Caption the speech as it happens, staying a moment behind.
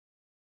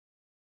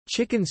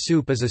Chicken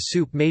soup is a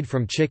soup made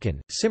from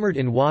chicken, simmered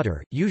in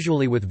water,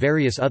 usually with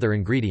various other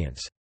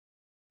ingredients.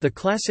 The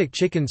classic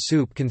chicken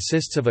soup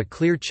consists of a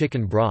clear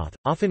chicken broth,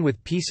 often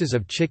with pieces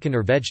of chicken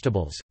or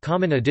vegetables.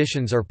 Common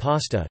additions are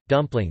pasta,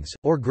 dumplings,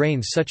 or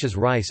grains such as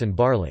rice and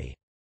barley.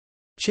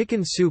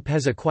 Chicken soup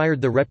has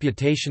acquired the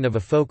reputation of a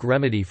folk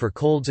remedy for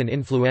colds and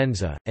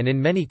influenza, and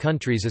in many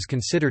countries is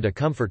considered a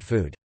comfort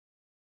food.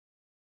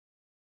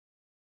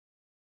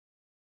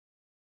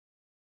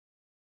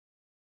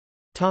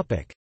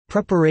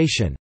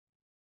 Preparation.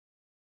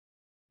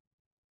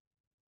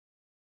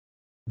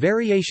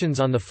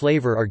 Variations on the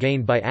flavor are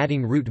gained by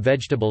adding root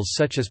vegetables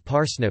such as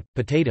parsnip,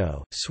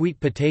 potato, sweet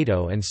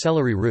potato and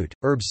celery root,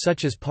 herbs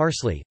such as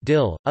parsley,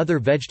 dill, other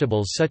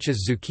vegetables such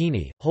as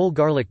zucchini, whole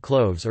garlic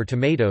cloves or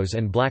tomatoes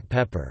and black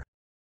pepper.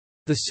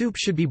 The soup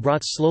should be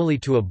brought slowly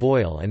to a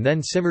boil and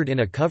then simmered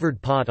in a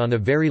covered pot on a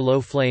very low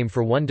flame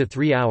for 1 to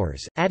 3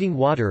 hours, adding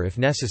water if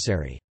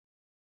necessary.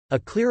 A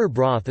clearer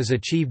broth is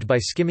achieved by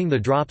skimming the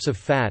drops of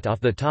fat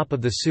off the top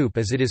of the soup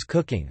as it is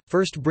cooking,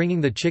 first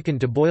bringing the chicken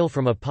to boil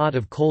from a pot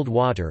of cold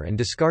water and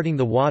discarding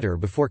the water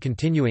before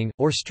continuing,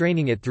 or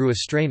straining it through a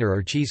strainer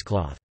or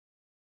cheesecloth.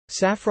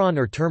 Saffron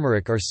or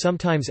turmeric are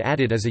sometimes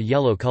added as a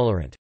yellow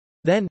colorant.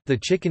 Then, the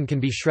chicken can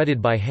be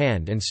shredded by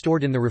hand and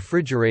stored in the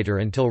refrigerator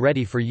until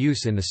ready for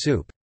use in the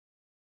soup.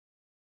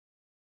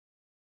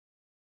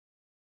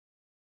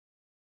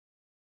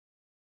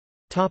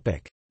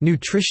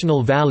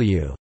 Nutritional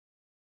value.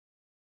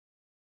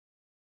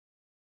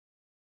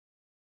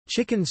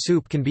 Chicken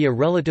soup can be a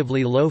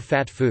relatively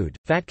low-fat food.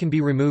 Fat can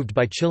be removed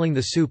by chilling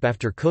the soup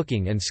after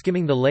cooking and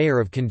skimming the layer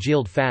of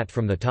congealed fat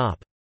from the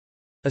top.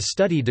 A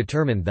study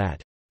determined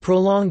that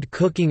prolonged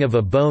cooking of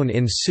a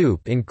bone-in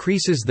soup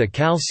increases the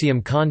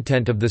calcium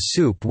content of the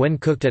soup when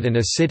cooked at an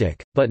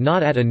acidic, but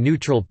not at a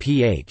neutral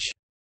pH.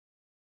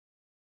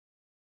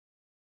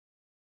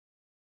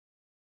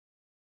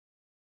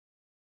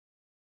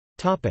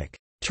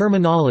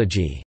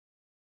 Terminology.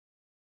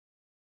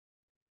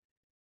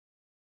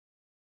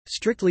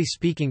 Strictly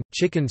speaking,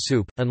 chicken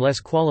soup, unless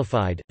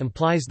qualified,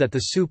 implies that the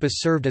soup is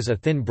served as a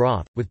thin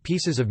broth, with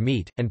pieces of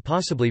meat, and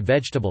possibly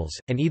vegetables,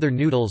 and either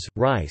noodles,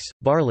 rice,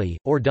 barley,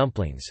 or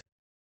dumplings.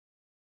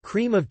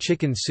 Cream of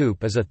chicken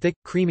soup is a thick,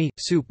 creamy,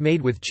 soup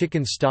made with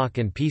chicken stock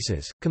and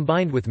pieces,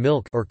 combined with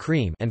milk or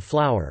cream and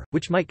flour,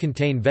 which might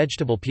contain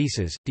vegetable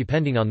pieces,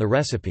 depending on the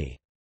recipe.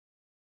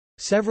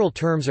 Several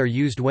terms are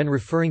used when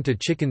referring to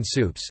chicken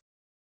soups.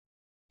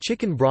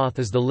 Chicken broth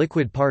is the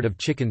liquid part of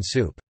chicken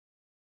soup.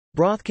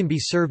 Broth can be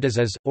served as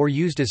is, or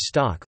used as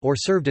stock, or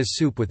served as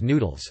soup with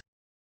noodles.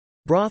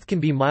 Broth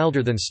can be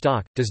milder than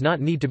stock, does not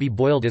need to be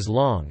boiled as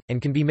long,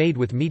 and can be made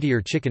with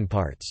meatier chicken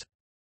parts.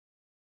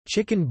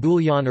 Chicken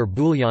bouillon or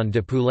bouillon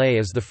de poulet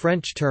is the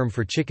French term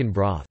for chicken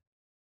broth.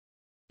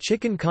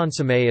 Chicken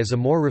consommé is a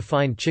more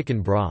refined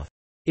chicken broth.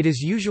 It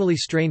is usually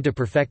strained to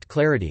perfect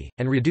clarity,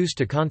 and reduced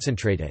to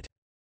concentrate it.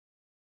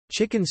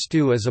 Chicken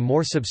stew is a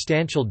more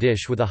substantial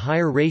dish with a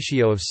higher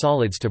ratio of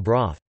solids to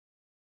broth.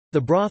 The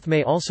broth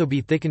may also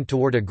be thickened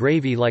toward a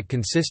gravy-like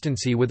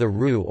consistency with a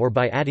roux or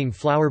by adding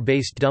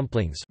flour-based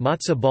dumplings.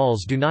 Matzo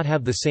balls do not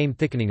have the same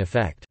thickening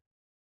effect.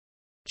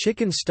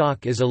 Chicken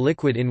stock is a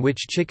liquid in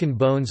which chicken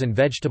bones and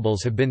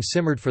vegetables have been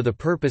simmered for the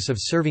purpose of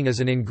serving as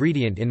an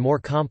ingredient in more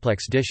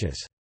complex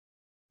dishes.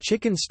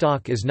 Chicken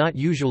stock is not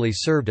usually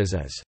served as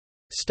is.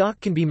 Stock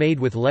can be made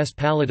with less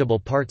palatable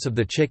parts of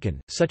the chicken,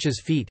 such as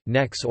feet,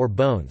 necks or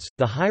bones.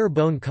 The higher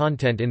bone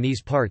content in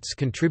these parts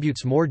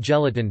contributes more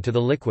gelatin to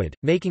the liquid,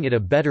 making it a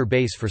better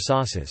base for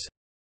sauces.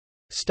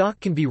 Stock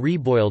can be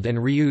reboiled and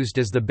reused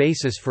as the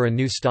basis for a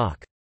new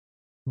stock.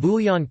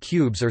 Bouillon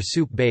cubes or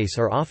soup base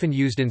are often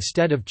used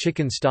instead of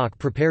chicken stock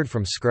prepared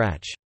from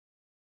scratch.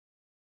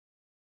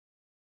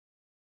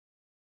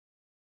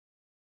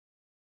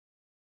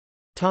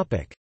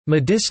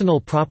 Medicinal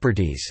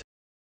properties.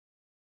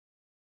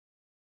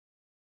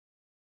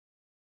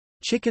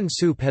 Chicken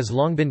soup has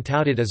long been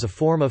touted as a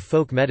form of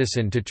folk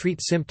medicine to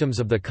treat symptoms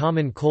of the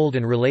common cold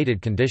and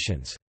related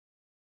conditions.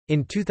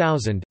 In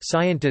 2000,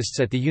 scientists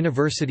at the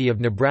University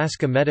of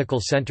Nebraska Medical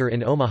Center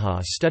in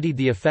Omaha studied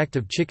the effect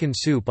of chicken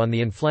soup on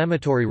the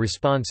inflammatory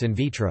response in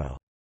vitro.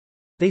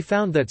 They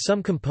found that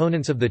some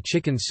components of the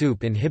chicken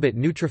soup inhibit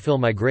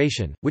neutrophil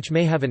migration, which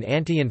may have an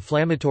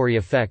anti-inflammatory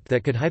effect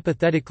that could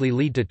hypothetically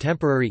lead to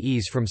temporary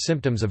ease from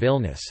symptoms of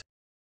illness.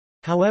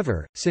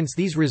 However, since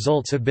these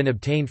results have been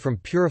obtained from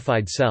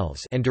purified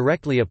cells and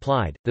directly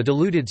applied, the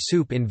diluted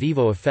soup in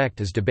vivo effect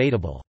is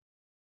debatable.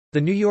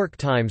 The New York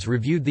Times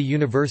reviewed the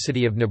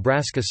University of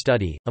Nebraska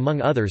study,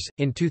 among others,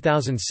 in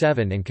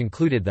 2007 and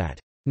concluded that,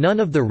 "None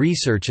of the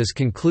research is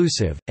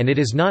conclusive, and it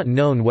is not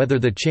known whether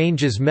the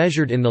changes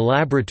measured in the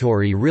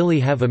laboratory really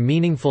have a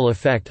meaningful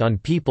effect on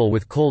people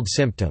with cold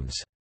symptoms."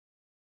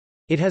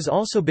 It has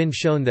also been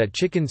shown that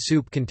chicken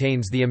soup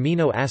contains the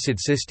amino acid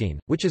cysteine,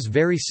 which is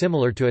very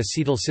similar to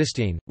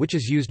acetylcysteine, which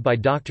is used by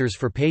doctors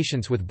for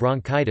patients with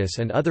bronchitis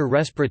and other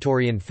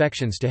respiratory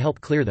infections to help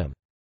clear them.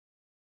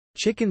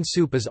 Chicken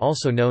soup is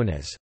also known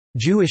as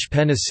Jewish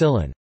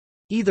penicillin,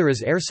 either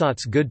as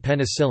ersatz good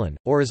penicillin,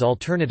 or as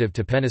alternative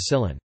to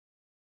penicillin.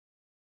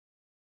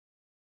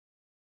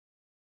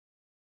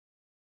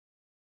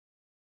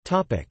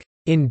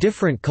 In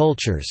different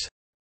cultures.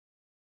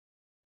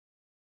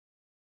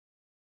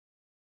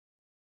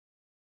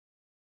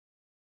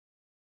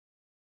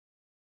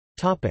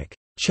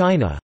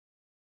 China.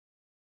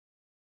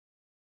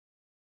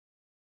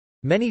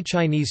 Many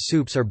Chinese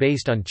soups are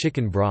based on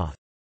chicken broth.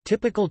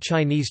 Typical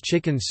Chinese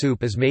chicken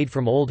soup is made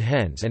from old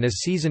hens and is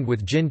seasoned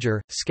with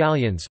ginger,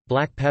 scallions,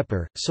 black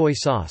pepper, soy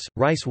sauce,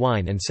 rice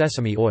wine and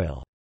sesame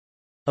oil.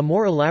 A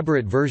more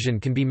elaborate version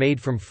can be made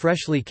from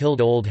freshly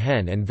killed old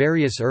hen and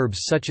various herbs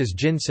such as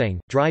ginseng,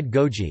 dried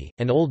goji,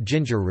 and old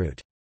ginger root.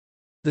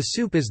 The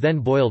soup is then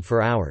boiled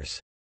for hours.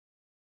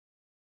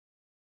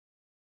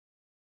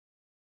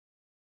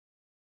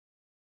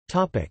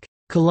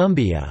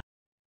 Colombia.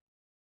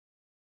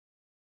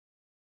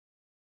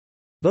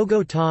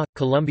 Bogotá,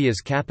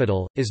 Colombia's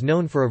capital, is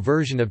known for a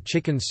version of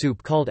chicken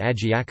soup called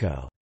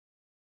ajiaco.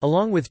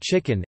 Along with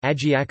chicken,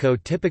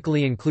 ajiaco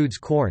typically includes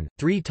corn,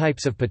 3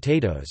 types of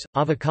potatoes,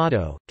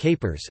 avocado,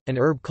 capers, an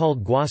herb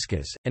called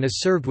guascas, and is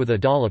served with a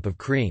dollop of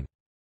cream.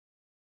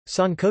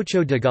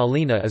 Sancocho de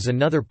gallina is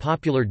another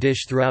popular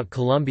dish throughout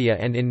Colombia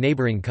and in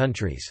neighboring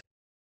countries.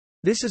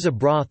 This is a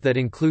broth that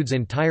includes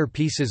entire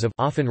pieces of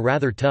often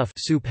rather tough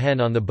soup hen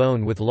on the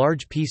bone with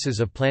large pieces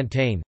of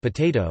plantain,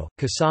 potato,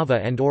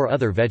 cassava and/or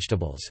other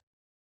vegetables.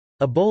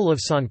 A bowl of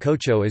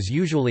sancocho is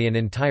usually an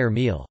entire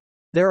meal.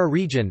 There are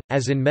regions,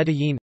 as in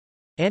Medellín,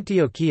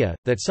 Antioquia,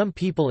 that some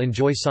people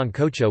enjoy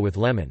sancocho with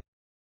lemon.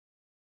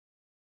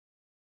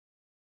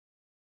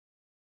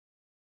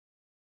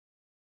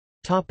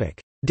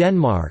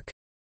 Denmark.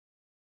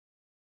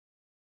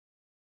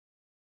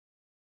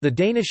 The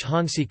Danish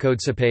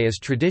hønsekodsuppe is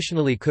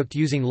traditionally cooked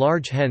using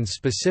large hens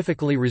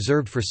specifically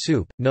reserved for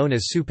soup, known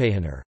as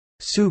suppehaner,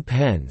 soup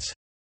hens.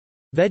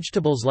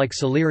 Vegetables like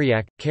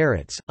celeriac,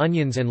 carrots,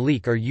 onions and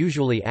leek are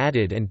usually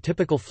added and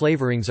typical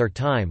flavorings are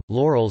thyme,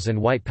 laurels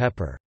and white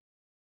pepper.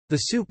 The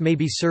soup may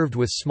be served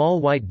with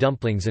small white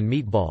dumplings and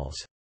meatballs.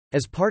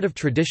 As part of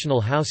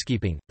traditional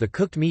housekeeping, the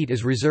cooked meat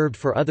is reserved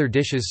for other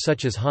dishes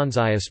such as Hans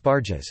I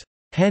asparges,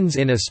 hens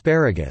in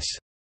asparagus,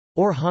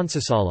 or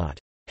hansesalat,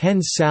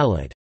 hen's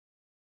salad.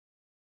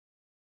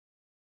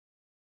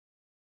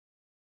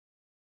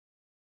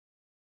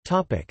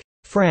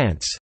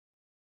 France.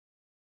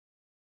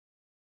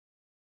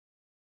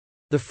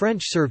 The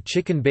French serve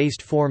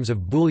chicken-based forms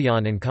of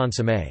bouillon and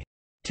consommé.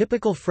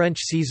 Typical French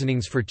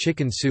seasonings for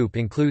chicken soup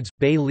includes,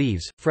 bay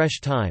leaves, fresh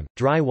thyme,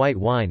 dry white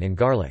wine and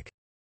garlic.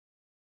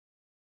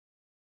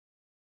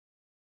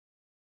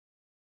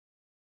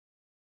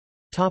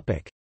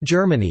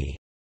 Germany.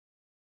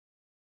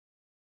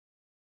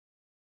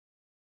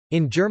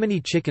 In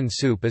Germany, chicken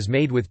soup is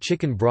made with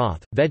chicken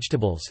broth,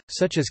 vegetables,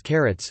 such as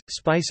carrots,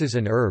 spices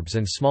and herbs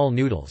and small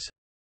noodles.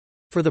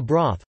 For the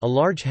broth, a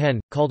large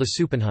hen, called a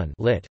Suppenhuhn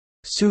lit.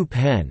 Soup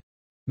hen,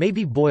 may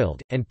be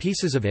boiled, and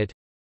pieces of it,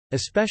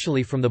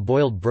 especially from the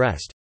boiled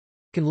breast,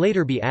 can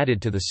later be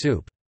added to the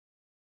soup.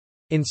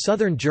 In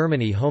southern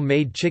Germany,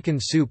 homemade chicken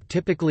soup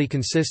typically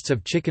consists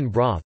of chicken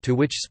broth, to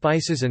which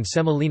spices and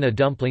semolina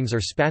dumplings or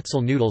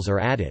spätzle noodles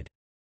are added.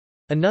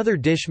 Another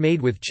dish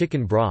made with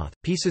chicken broth,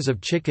 pieces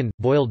of chicken,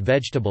 boiled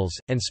vegetables,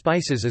 and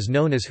spices is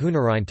known as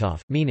Hühnereintopf,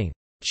 meaning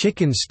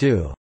chicken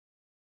stew.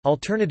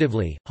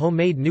 Alternatively,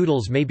 homemade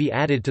noodles may be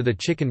added to the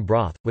chicken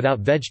broth, without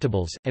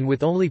vegetables, and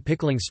with only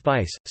pickling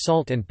spice,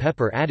 salt and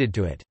pepper added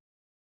to it.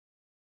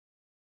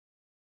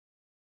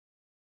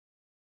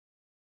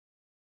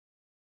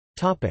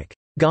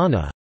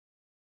 Ghana.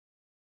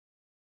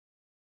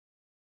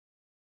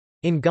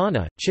 In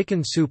Ghana,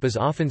 chicken soup is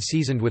often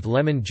seasoned with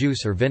lemon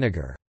juice or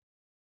vinegar.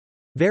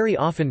 Very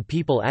often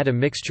people add a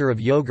mixture of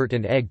yogurt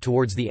and egg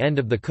towards the end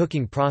of the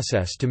cooking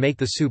process to make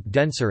the soup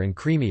denser and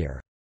creamier.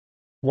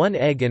 1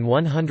 egg and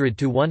 100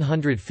 to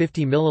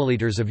 150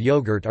 milliliters of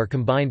yogurt are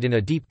combined in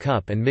a deep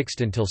cup and mixed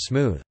until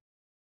smooth.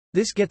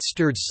 This gets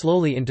stirred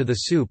slowly into the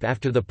soup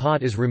after the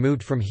pot is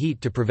removed from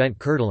heat to prevent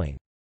curdling.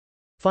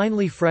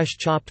 Finely fresh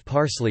chopped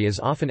parsley is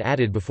often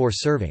added before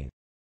serving.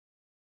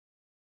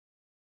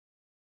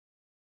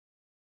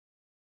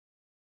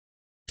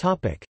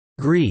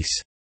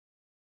 Greece.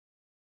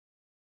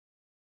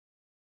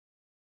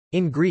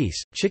 In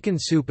Greece, chicken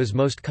soup is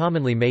most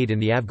commonly made in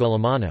the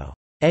avgolemono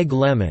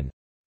egg-lemon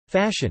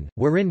fashion,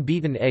 wherein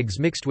beaten eggs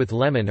mixed with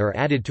lemon are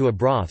added to a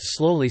broth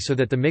slowly so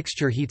that the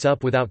mixture heats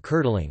up without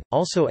curdling,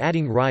 also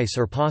adding rice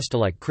or pasta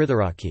like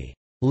krithiraki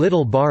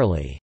little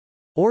barley,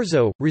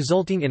 orzo,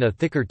 resulting in a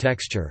thicker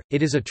texture.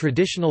 It is a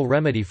traditional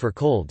remedy for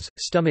colds,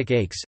 stomach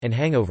aches, and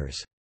hangovers.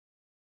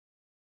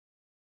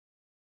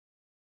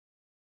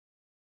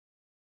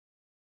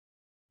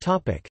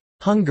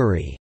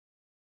 Hungary.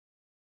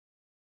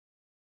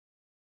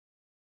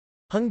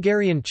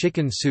 Hungarian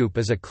chicken soup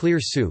is a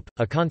clear soup,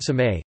 a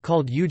consommé,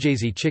 called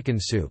ujjayi chicken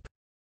soup.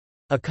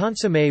 A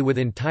consommé with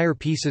entire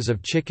pieces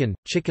of chicken,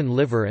 chicken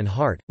liver and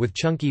heart, with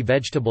chunky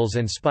vegetables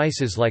and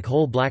spices like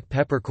whole black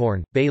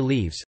peppercorn, bay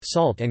leaves,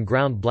 salt and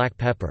ground black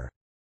pepper.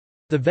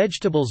 The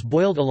vegetables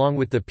boiled along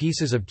with the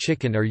pieces of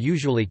chicken are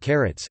usually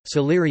carrots,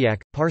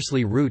 celeriac,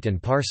 parsley root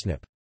and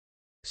parsnip.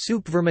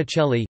 Soup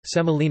vermicelli,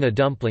 semolina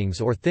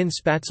dumplings or thin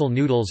spatzel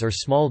noodles or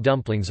small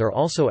dumplings are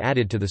also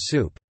added to the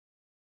soup.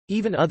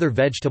 Even other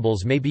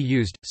vegetables may be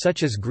used,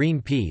 such as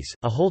green peas,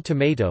 a whole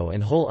tomato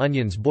and whole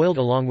onions boiled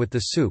along with the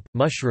soup,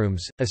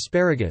 mushrooms,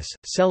 asparagus,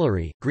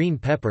 celery, green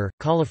pepper,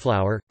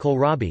 cauliflower,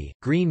 kohlrabi,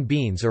 green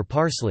beans or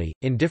parsley,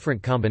 in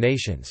different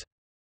combinations.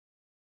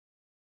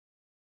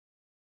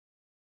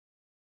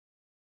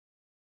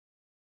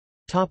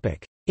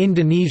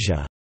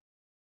 Indonesia.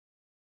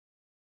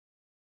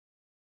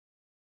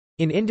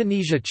 In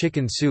Indonesia,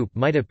 chicken soup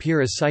might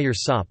appear as sayur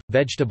sop,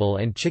 vegetable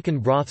and chicken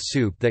broth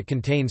soup that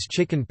contains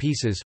chicken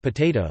pieces,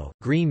 potato,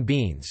 green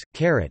beans,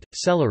 carrot,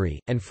 celery,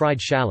 and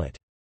fried shallot.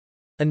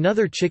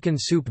 Another chicken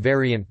soup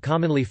variant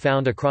commonly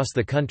found across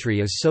the country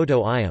is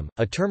soto ayam,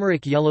 a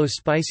turmeric yellow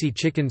spicy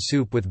chicken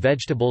soup with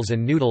vegetables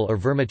and noodle or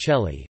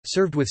vermicelli,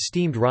 served with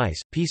steamed rice,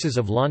 pieces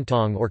of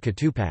lontong or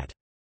ketupat.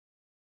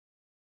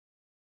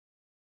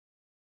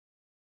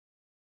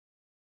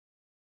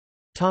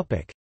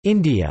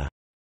 India.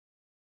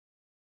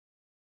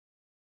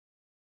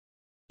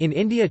 In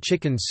India,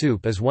 chicken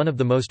soup is one of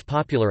the most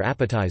popular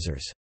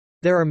appetizers.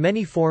 There are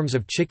many forms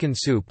of chicken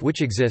soup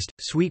which exist,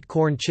 sweet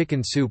corn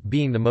chicken soup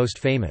being the most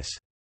famous.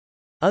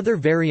 Other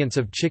variants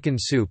of chicken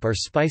soup are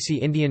spicy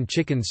Indian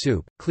chicken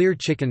soup, clear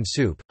chicken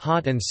soup,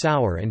 hot and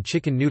sour and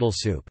chicken noodle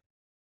soup.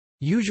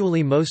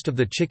 Usually most of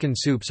the chicken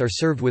soups are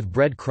served with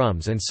bread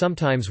crumbs and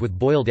sometimes with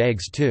boiled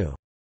eggs too.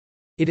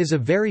 It is a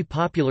very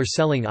popular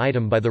selling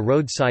item by the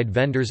roadside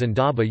vendors and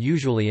dhaba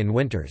usually in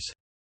winters.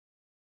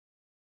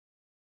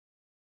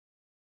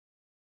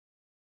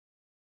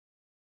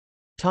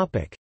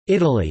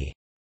 Italy.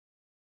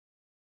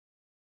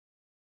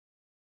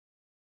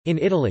 In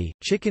Italy,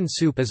 chicken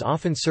soup is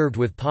often served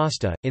with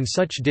pasta, in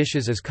such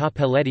dishes as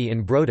cappelletti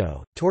in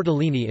brodo,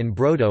 tortellini in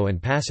brodo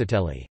and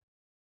passatelli.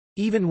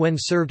 Even when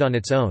served on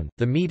its own,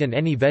 the meat and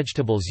any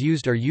vegetables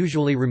used are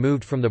usually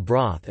removed from the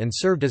broth and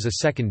served as a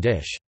second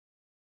dish.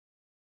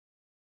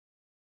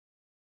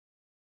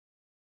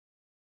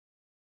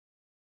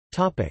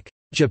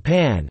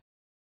 Japan.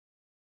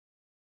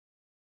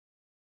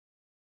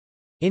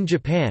 In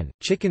Japan,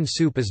 chicken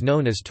soup is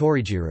known as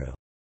torijiru.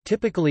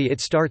 Typically it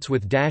starts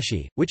with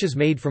dashi, which is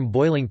made from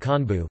boiling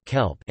konbu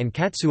kelp and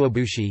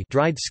katsuobushi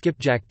dried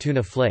skipjack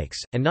tuna flakes,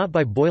 and not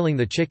by boiling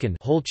the chicken.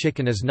 Whole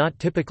chicken is not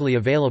typically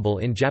available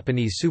in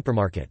Japanese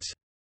supermarkets.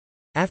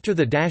 After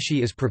the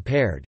dashi is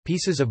prepared,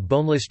 pieces of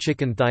boneless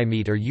chicken thigh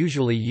meat are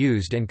usually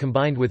used and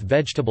combined with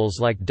vegetables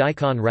like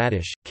daikon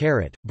radish,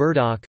 carrot,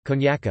 burdock,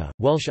 konnyaca,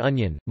 Welsh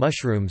onion,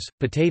 mushrooms,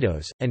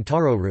 potatoes, and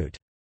taro root.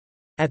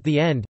 At the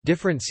end,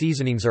 different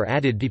seasonings are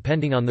added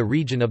depending on the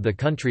region of the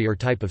country or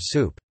type of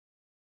soup.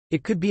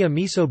 It could be a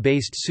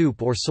miso-based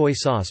soup or soy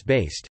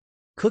sauce-based.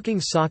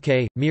 Cooking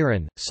sake,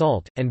 mirin,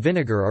 salt, and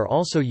vinegar are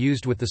also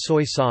used with the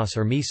soy sauce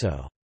or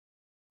miso.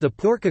 The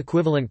pork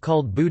equivalent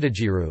called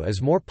budajiru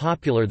is more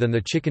popular than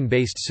the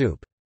chicken-based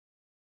soup.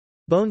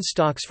 Bone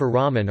stocks for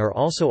ramen are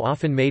also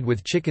often made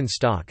with chicken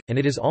stock, and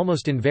it is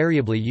almost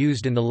invariably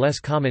used in the less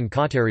common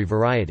kateri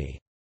variety.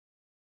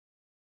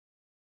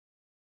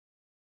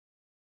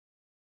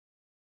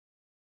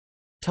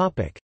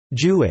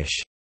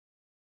 Jewish.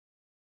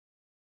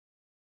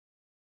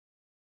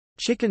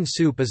 Chicken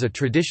soup is a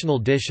traditional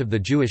dish of the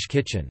Jewish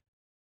kitchen.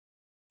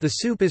 The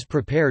soup is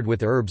prepared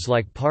with herbs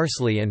like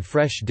parsley and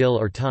fresh dill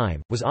or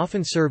thyme, was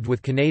often served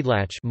with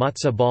kneidlach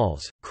matzah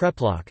balls,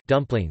 kreplach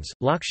dumplings,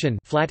 lakshan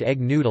flat egg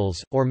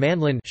noodles, or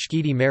mandlin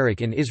shkidi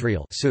marek in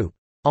Israel soup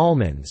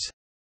almonds.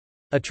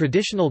 A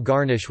traditional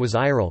garnish was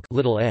ayrolk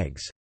little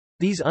eggs.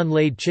 These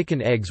unlaid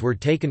chicken eggs were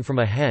taken from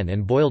a hen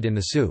and boiled in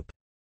the soup.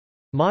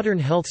 Modern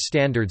health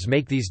standards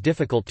make these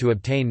difficult to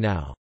obtain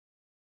now.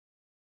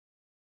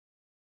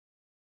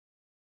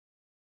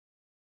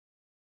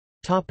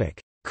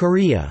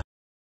 Korea.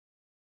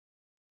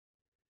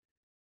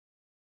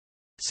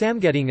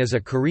 Samgyetang is a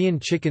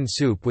Korean chicken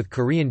soup with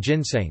Korean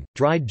ginseng,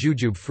 dried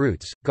jujube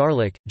fruits,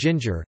 garlic,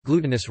 ginger,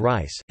 glutinous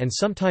rice, and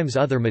sometimes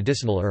other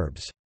medicinal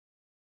herbs.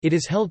 It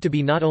is held to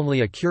be not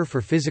only a cure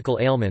for physical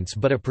ailments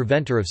but a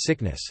preventer of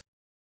sickness.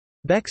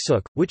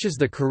 Baeksuk, which is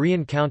the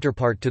Korean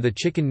counterpart to the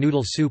chicken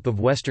noodle soup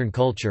of Western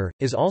culture,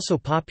 is also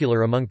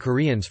popular among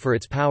Koreans for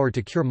its power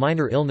to cure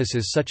minor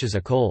illnesses such as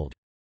a cold.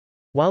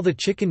 While the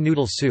chicken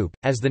noodle soup,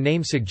 as the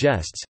name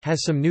suggests,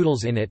 has some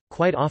noodles in it,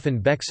 quite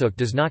often baeksuk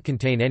does not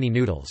contain any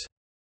noodles.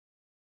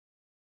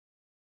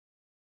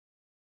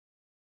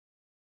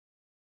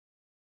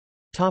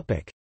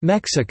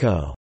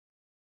 Mexico.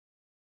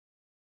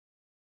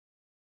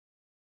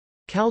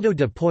 Caldo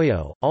de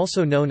pollo,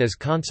 also known as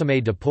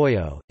consommé de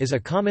pollo, is a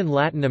common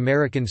Latin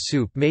American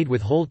soup made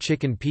with whole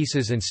chicken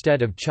pieces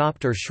instead of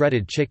chopped or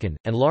shredded chicken,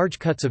 and large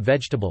cuts of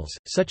vegetables,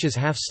 such as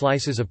half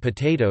slices of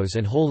potatoes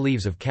and whole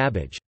leaves of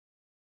cabbage.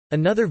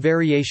 Another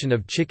variation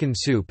of chicken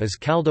soup is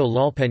caldo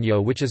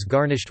lalpeño, which is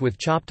garnished with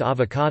chopped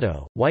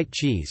avocado, white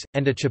cheese,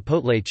 and a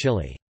chipotle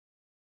chili.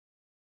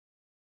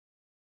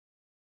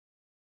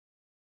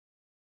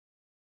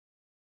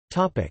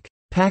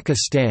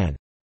 Pakistan.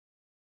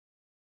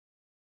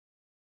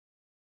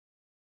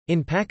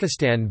 In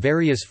Pakistan,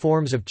 various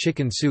forms of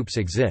chicken soups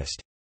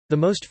exist. The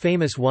most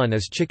famous one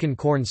is chicken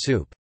corn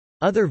soup.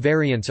 Other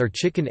variants are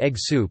chicken egg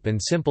soup and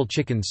simple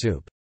chicken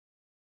soup.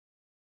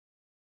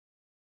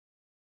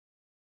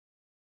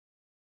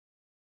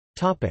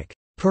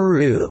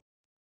 Peru.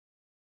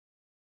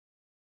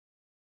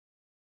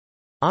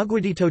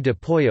 Aguadito de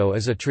pollo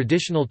is a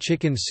traditional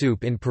chicken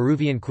soup in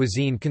Peruvian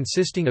cuisine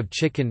consisting of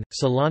chicken,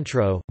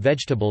 cilantro,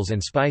 vegetables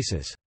and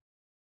spices.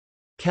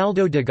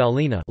 Caldo de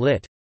gallina,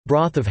 lit.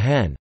 Broth of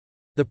hen.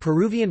 The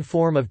Peruvian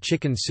form of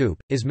chicken soup,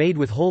 is made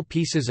with whole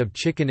pieces of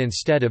chicken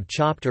instead of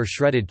chopped or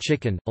shredded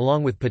chicken,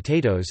 along with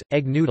potatoes,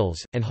 egg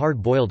noodles, and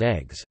hard-boiled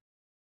eggs.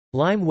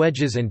 Lime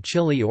wedges and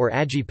chili or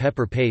ají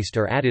pepper paste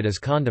are added as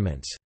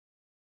condiments.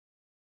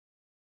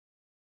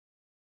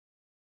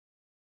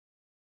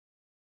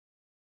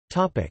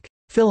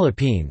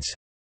 Philippines.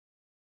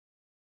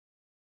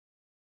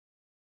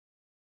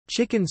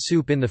 Chicken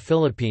soup in the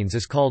Philippines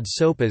is called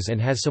sopas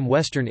and has some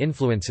Western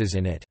influences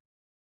in it.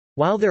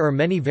 While there are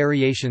many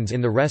variations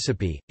in the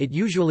recipe, it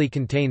usually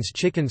contains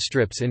chicken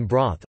strips in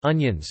broth,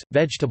 onions,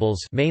 vegetables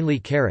mainly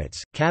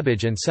carrots,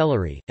 cabbage and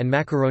celery, and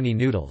macaroni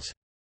noodles.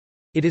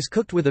 It is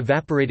cooked with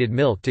evaporated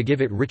milk to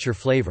give it richer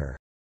flavor.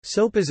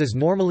 Sopas is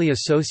normally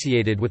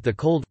associated with the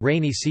cold,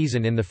 rainy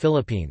season in the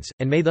Philippines,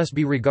 and may thus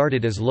be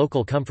regarded as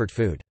local comfort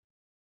food.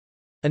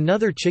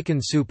 Another chicken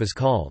soup is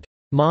called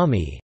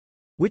mami,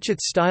 which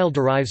its style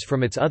derives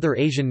from its other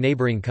Asian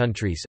neighboring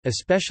countries,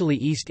 especially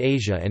East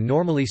Asia, and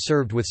normally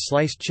served with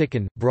sliced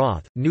chicken,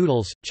 broth,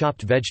 noodles,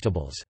 chopped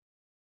vegetables.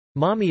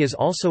 Mami is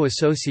also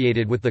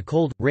associated with the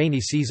cold, rainy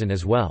season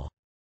as well.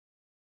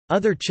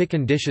 Other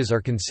chicken dishes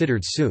are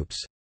considered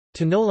soups.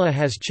 Tinola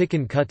has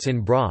chicken cuts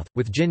in broth,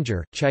 with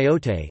ginger,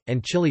 chayote,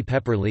 and chili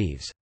pepper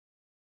leaves.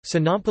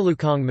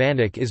 Sinampalukong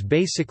manok is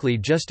basically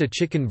just a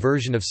chicken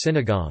version of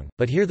sinigang,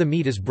 but here the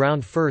meat is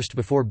browned first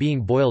before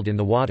being boiled in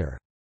the water.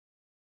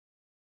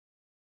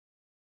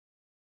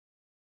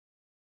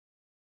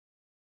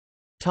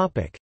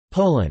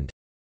 Poland.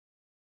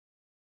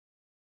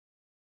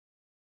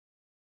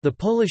 The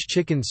Polish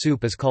chicken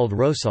soup is called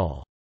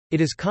rosol. It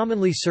is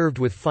commonly served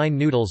with fine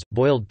noodles,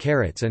 boiled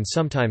carrots and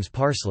sometimes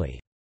parsley.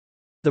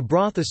 The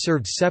broth is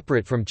served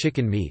separate from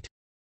chicken meat.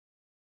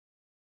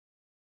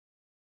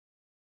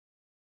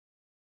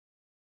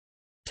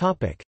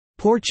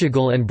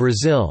 Portugal and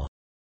Brazil.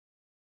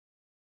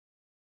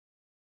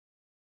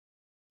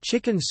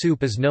 Chicken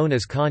soup is known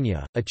as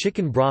canha, a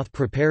chicken broth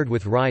prepared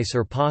with rice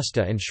or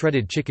pasta and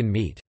shredded chicken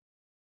meat.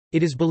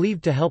 It is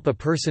believed to help a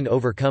person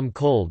overcome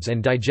colds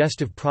and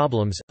digestive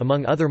problems,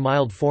 among other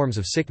mild forms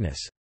of sickness.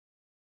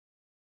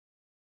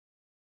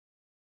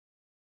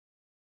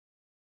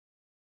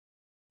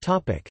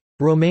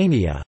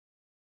 Romania.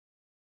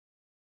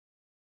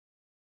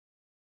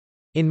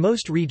 In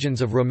most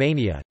regions of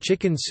Romania,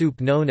 chicken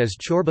soup known as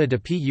ciorba de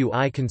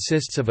pui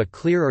consists of a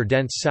clear or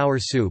dense sour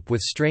soup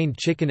with strained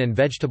chicken and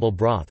vegetable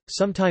broth,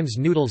 sometimes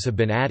noodles have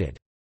been added.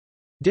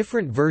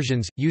 Different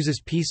versions,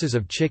 uses pieces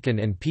of chicken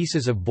and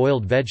pieces of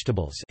boiled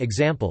vegetables,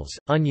 examples,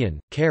 onion,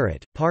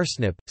 carrot,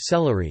 parsnip,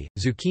 celery,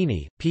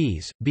 zucchini,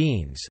 peas,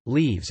 beans,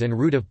 leaves and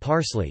root of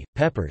parsley,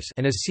 peppers,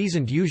 and is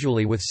seasoned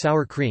usually with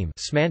sour cream,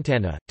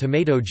 smetana,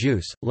 tomato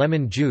juice,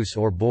 lemon juice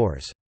or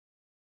boors.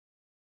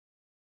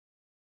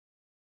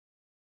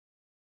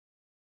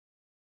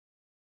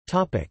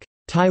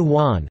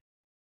 Taiwan.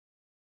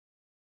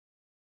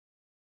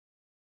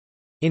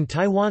 In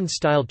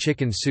Taiwan-style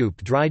chicken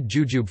soup, dried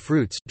jujube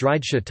fruits,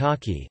 dried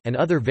shiitake, and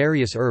other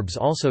various herbs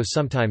also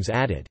sometimes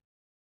added.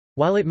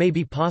 While it may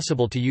be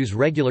possible to use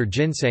regular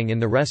ginseng in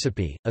the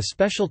recipe, a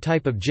special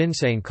type of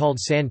ginseng called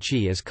san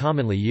chi is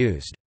commonly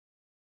used.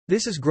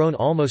 This is grown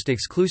almost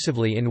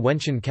exclusively in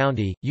Wenshan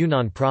County,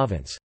 Yunnan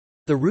Province.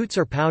 The roots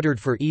are powdered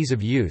for ease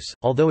of use,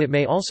 although it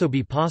may also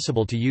be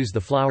possible to use the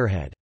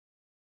flowerhead.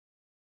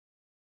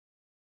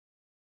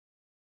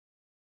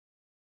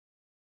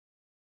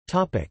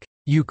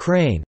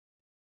 Ukraine.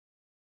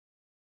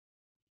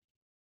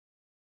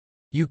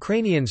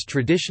 Ukrainians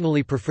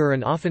traditionally prefer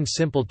an often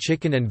simple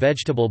chicken and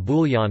vegetable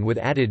bouillon with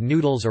added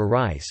noodles or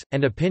rice,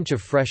 and a pinch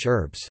of fresh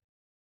herbs.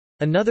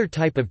 Another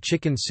type of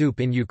chicken soup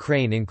in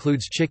Ukraine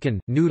includes chicken,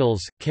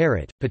 noodles,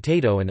 carrot,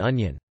 potato and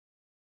onion.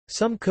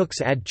 Some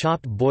cooks add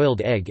chopped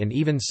boiled egg and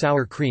even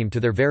sour cream to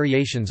their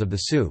variations of the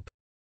soup.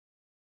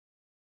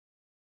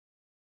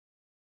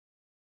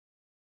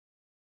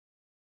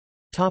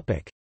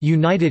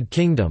 United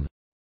Kingdom.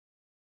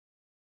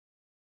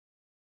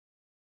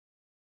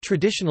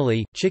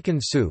 Traditionally, chicken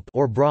soup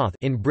or broth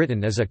in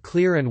Britain is a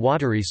clear and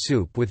watery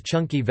soup with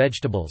chunky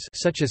vegetables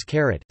such as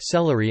carrot,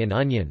 celery and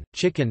onion,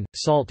 chicken,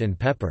 salt and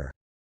pepper.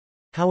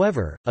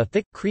 However, a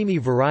thick, creamy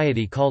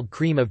variety called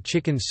cream of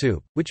chicken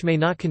soup, which may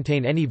not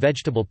contain any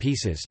vegetable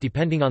pieces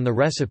depending on the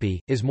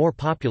recipe, is more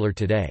popular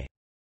today.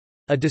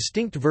 A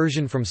distinct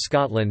version from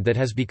Scotland that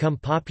has become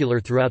popular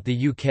throughout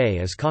the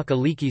UK is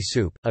cock-a-leekie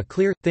soup, a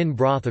clear, thin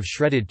broth of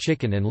shredded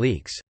chicken and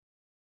leeks.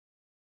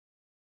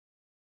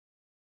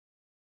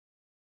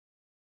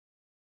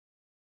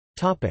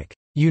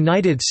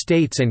 United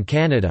States and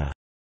Canada.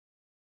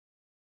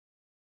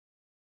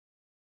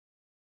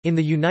 In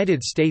the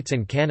United States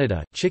and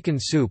Canada, chicken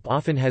soup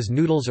often has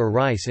noodles or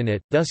rice in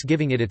it, thus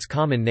giving it its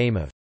common name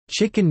of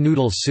chicken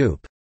noodle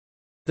soup.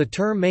 The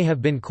term may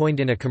have been coined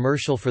in a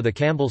commercial for the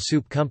Campbell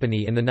Soup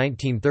Company in the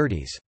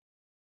 1930s.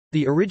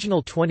 The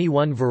original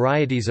 21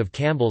 varieties of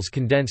Campbell's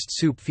condensed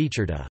soup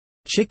featured a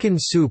chicken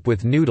soup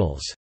with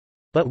noodles,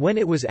 but when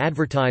it was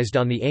advertised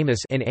on the Amos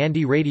and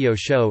Andy radio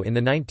show in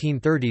the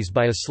 1930s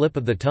by a slip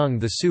of the tongue,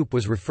 the soup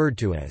was referred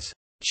to as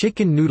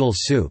chicken noodle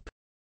soup.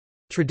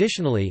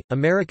 Traditionally,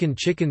 American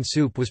chicken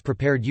soup was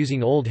prepared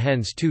using old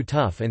hens too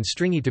tough and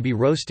stringy to be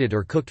roasted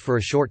or cooked for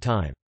a short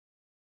time.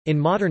 In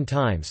modern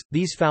times,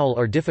 these fowl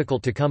are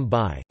difficult to come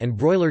by, and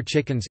broiler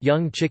chickens,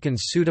 young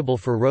chickens suitable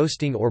for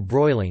roasting or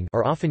broiling,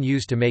 are often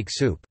used to make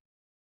soup.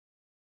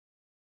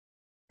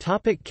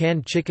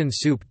 Canned chicken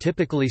soup.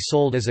 Typically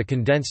sold as a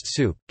condensed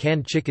soup,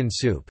 canned chicken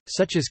soup,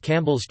 such as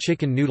Campbell's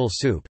chicken noodle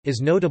soup,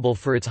 is notable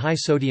for its high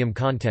sodium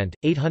content,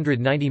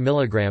 890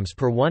 mg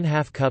per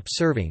 1/2 cup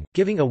serving,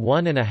 giving a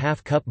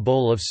 1½ cup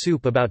bowl of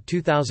soup about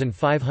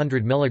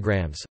 2,500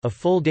 mg, a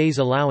full day's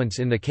allowance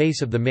in the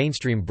case of the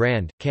mainstream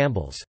brand,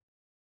 Campbell's.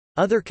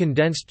 Other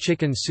condensed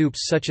chicken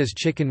soups such as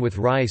chicken with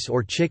rice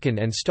or chicken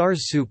and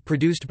stars soup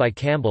produced by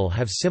Campbell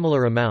have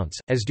similar amounts,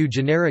 as do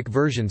generic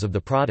versions of the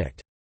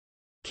product.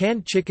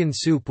 Canned chicken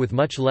soup with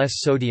much less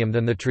sodium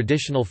than the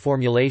traditional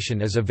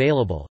formulation is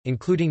available,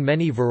 including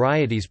many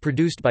varieties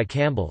produced by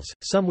Campbell's,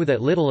 some with as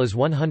little as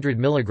 100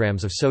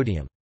 mg of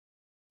sodium.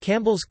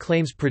 Campbell's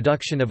claims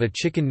production of a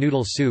chicken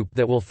noodle soup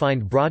that will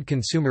find broad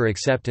consumer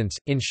acceptance,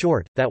 in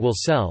short, that will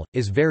sell,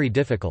 is very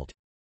difficult.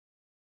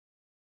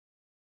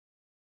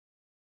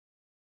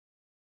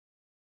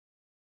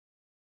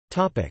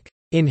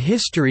 In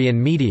history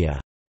and media.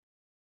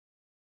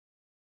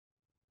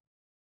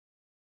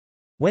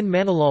 When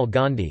Manilal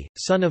Gandhi,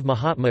 son of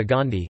Mahatma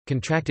Gandhi,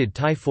 contracted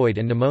typhoid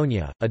and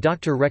pneumonia, a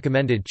doctor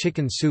recommended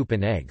chicken soup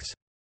and eggs.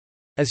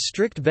 As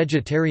strict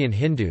vegetarian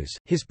Hindus,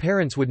 his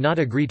parents would not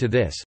agree to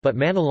this, but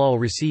Manilal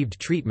received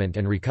treatment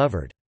and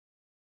recovered.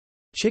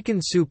 Chicken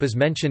soup is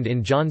mentioned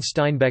in John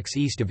Steinbeck's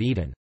East of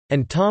Eden,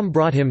 "And Tom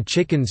brought him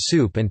chicken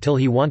soup until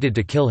he wanted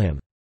to kill him.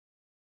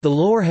 The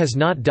lore has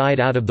not died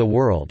out of the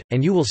world,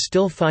 and you will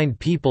still find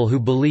people who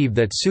believe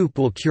that soup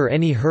will cure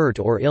any hurt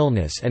or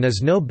illness and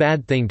is no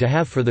bad thing to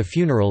have for the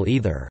funeral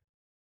either."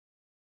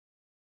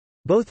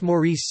 Both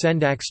Maurice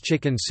Sendak's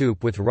Chicken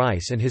Soup with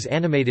Rice and his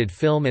animated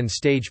film and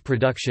stage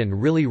production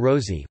Really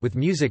Rosie with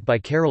music by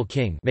Carole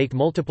King make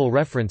multiple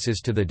references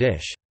to the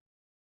dish.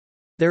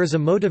 There is a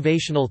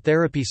motivational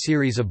therapy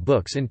series of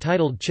books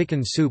entitled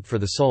Chicken Soup for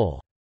the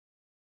Soul.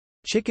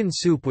 Chicken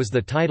Soup was the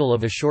title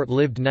of a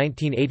short-lived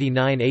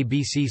 1989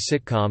 ABC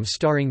sitcom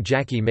starring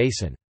Jackie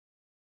Mason.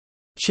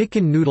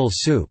 Chicken Noodle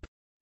Soup,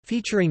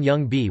 featuring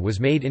Young B,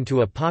 was made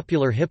into a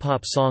popular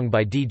hip-hop song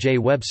by DJ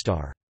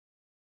Webstar.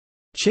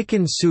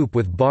 Chicken Soup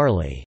with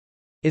Barley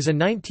is a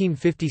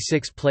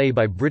 1956 play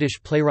by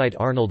British playwright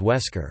Arnold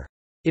Wesker.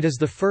 It is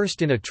the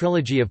first in a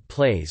trilogy of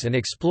plays and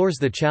explores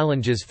the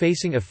challenges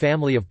facing a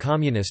family of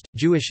communist,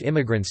 Jewish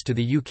immigrants to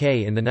the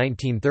UK in the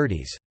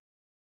 1930s.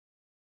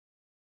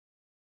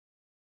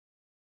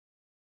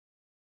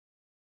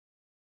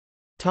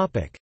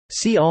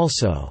 See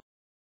also: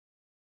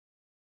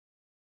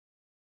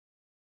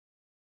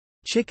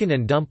 Chicken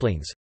and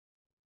dumplings,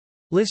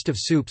 List of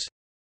soups,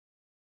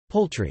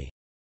 Poultry.